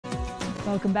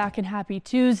Welcome back and happy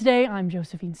Tuesday. I'm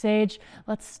Josephine Sage.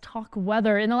 Let's talk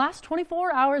weather. In the last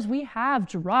 24 hours, we have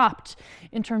dropped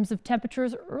in terms of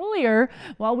temperatures earlier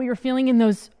while we were feeling in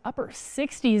those upper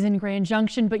 60s in Grand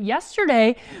Junction. But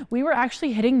yesterday, we were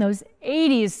actually hitting those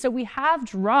 80s. So we have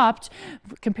dropped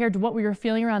compared to what we were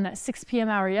feeling around that 6 p.m.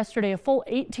 hour yesterday. A full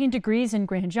 18 degrees in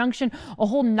Grand Junction, a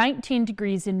whole 19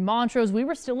 degrees in Montrose. We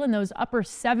were still in those upper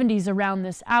 70s around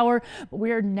this hour, but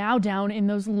we are now down in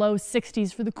those low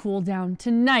 60s for the cool down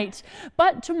tonight.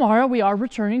 But tomorrow we are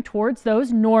returning towards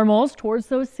those normals, towards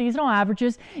those seasonal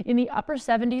averages in the upper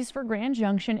 70s for Grand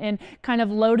Junction and kind of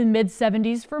low to mid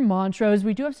 70s for Montrose.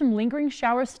 We do have some lingering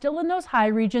showers still in those high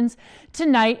regions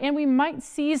tonight, and we might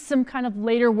see some kind of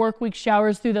later work week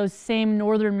showers through those same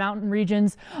northern mountain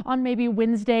regions on maybe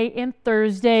Wednesday and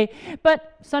Thursday.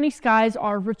 But sunny skies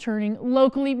are returning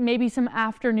locally, maybe some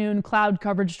afternoon cloud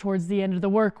coverage towards the end of the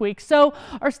work week. So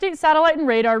our state satellite and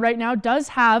radar right now does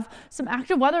have some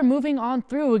active weather moving on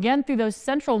through, again, through those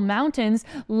central mountains,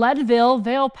 Leadville,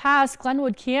 Vail Pass,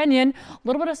 Glenwood Canyon, a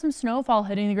little bit of some snowfall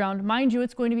hitting the ground. Mind you,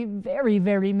 it's going to be very,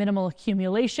 very minimal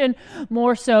accumulation,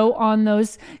 more so on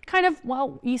those kind of,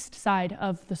 well, east side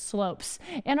of the slopes.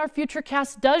 And our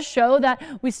futurecast does show that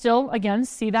we still, again,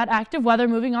 see that active weather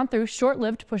moving on through,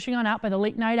 short-lived, pushing on out by the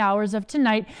late night hours of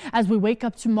tonight. As we wake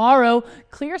up tomorrow,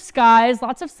 clear skies,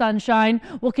 lots of sunshine.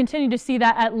 We'll continue to see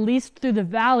that at least through the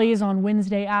valleys on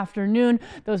Wednesday afternoon.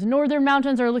 Those northern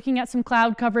mountains are looking at some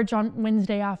cloud coverage on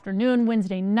Wednesday afternoon,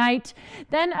 Wednesday night.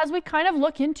 Then as we kind of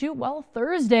look into, well,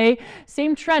 Thursday,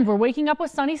 same trend. We're waking up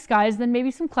with sunny skies, then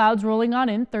maybe some clouds rolling on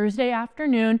in Thursday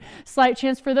afternoon. Slight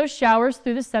chance for those showers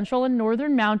through the central and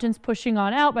northern mountains pushing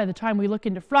on out by the time we look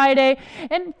into Friday.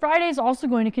 And Friday is also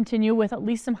going to continue with at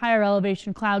least some higher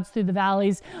elevation clouds through the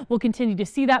valleys. We'll continue to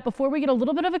see that before we get a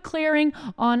little bit of a clearing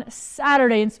on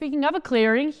Saturday. And speaking of a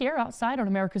clearing, here outside on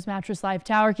America's Mattress Live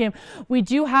Tower Cam, we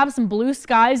do have some blue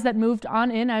skies that moved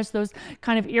on in as those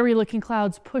kind of eerie looking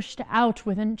clouds pushed out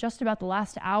within just about the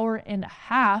last hour and a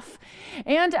half.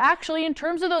 And actually, in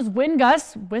terms of those wind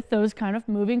gusts with those kind of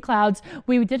moving clouds,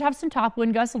 we did have some top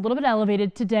wind gusts a little bit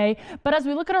elevated today. But as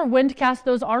we look at our wind cast,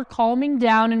 those are calming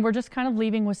down, and we're just kind of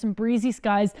leaving with some breezy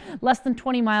skies, less than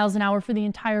 20 miles an hour for the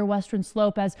entire western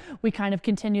slope as we kind of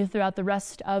continue throughout the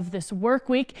rest of this work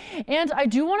week. And I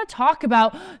do want to talk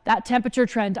about that temperature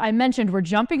trend. I mentioned we're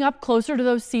jumping up closer to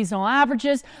those seasonal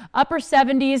averages, upper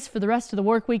 70s for the rest of the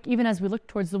work week, even as we look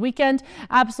towards the weekend.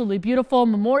 Absolutely beautiful.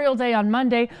 Memorial Day on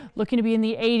Monday, looking to be in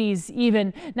the 80s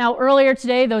even. Now, earlier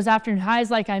today, those afternoon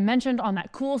highs, like I mentioned, on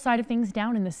that cool side of things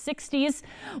down in the 60s.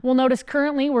 We'll notice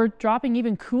currently we're dropping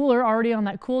even cooler, already on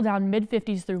that cool down mid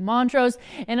 50s through Montrose.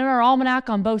 And in our almanac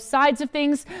on both sides of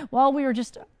things, well, we were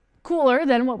just cooler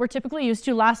than what we're typically used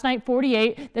to. Last night,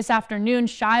 48. This afternoon,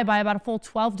 shy by about a full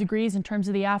 12 degrees in terms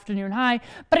of the afternoon high.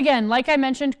 But again, like I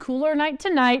mentioned, cooler night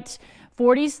tonight.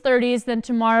 40s, 30s, then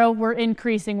tomorrow we're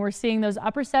increasing. We're seeing those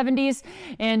upper 70s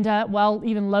and, well,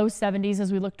 even low 70s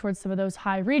as we look towards some of those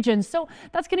high regions. So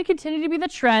that's going to continue to be the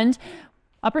trend.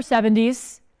 Upper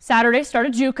 70s. Saturday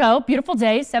started JUCO, beautiful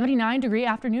day, 79-degree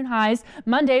afternoon highs.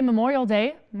 Monday, Memorial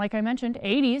Day, like I mentioned,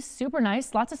 80s, super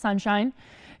nice, lots of sunshine.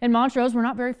 In Montrose, we're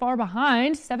not very far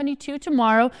behind, 72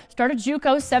 tomorrow. Started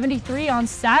JUCO, 73 on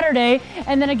Saturday,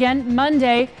 and then again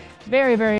Monday, very, very